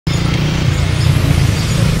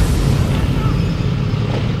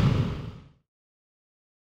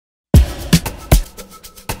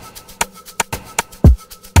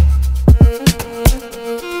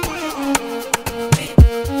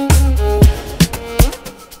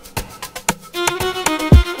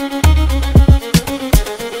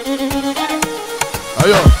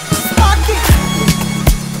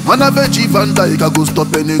Man a veggie Van Dijk, I go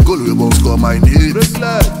stop any goal, we won't score my name.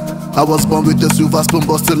 I was born with a silver spoon,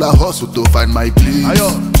 but still I hustle to find my place.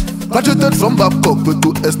 Graduated from Babcock with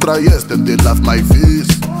 2 extra years, then they laugh my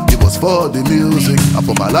face. It was for the music, I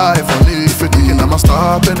put my life on it. If you're thinking I'm a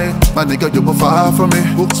stopping it, my nigga, you were far from me.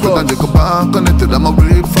 Sweat and they go back on it till I'm a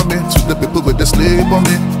grip for me. To the people with the sleep on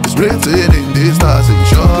me, it's written in these stars, it's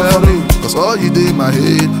sure for me. Cause all you did, my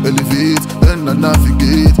head elevate, then I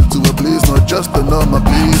navigate to a place not just another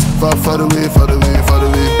place. Far, far away, far away, far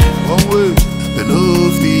away. One way. They know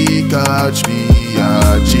if they catch me,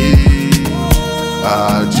 AJ,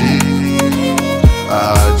 AJ.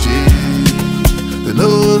 They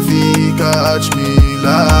know if they catch me,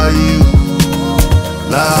 lie you,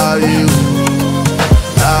 lie you,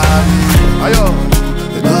 lie you.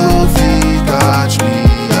 They know if they catch me,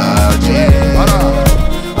 AJ,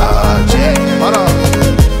 AJ,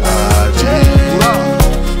 AJ.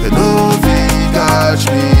 They know if they catch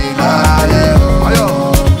me, lie you.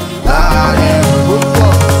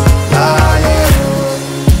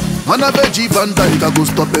 Man a veggie Van Dijk, I go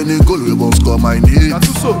stop any goal, we won't score my name.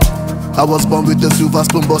 I was born with a silver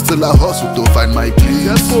spoon, but still I hustle to find my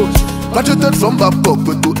place. Graduated from Babcock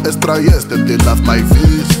with 2 extra years, then they laugh my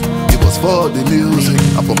face. It was for the music,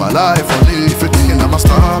 I put my life on it. If you're thinking I'm a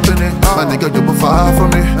stopping it, my nigga, you were far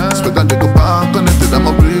from me. Sweat and they go back on it till I'm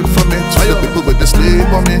a grip for me. To the people with the sleep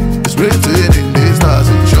on me, it's written in these stars,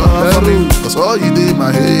 it's sure for me. Cause all you did,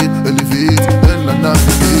 my head elevate, then I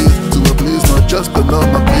navigate to a place not just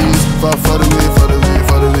another place. Far, far away, far away,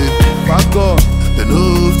 far away. Back on. They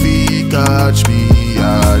know if they catch me,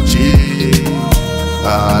 AJ,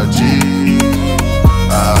 AJ,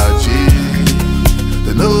 AJ.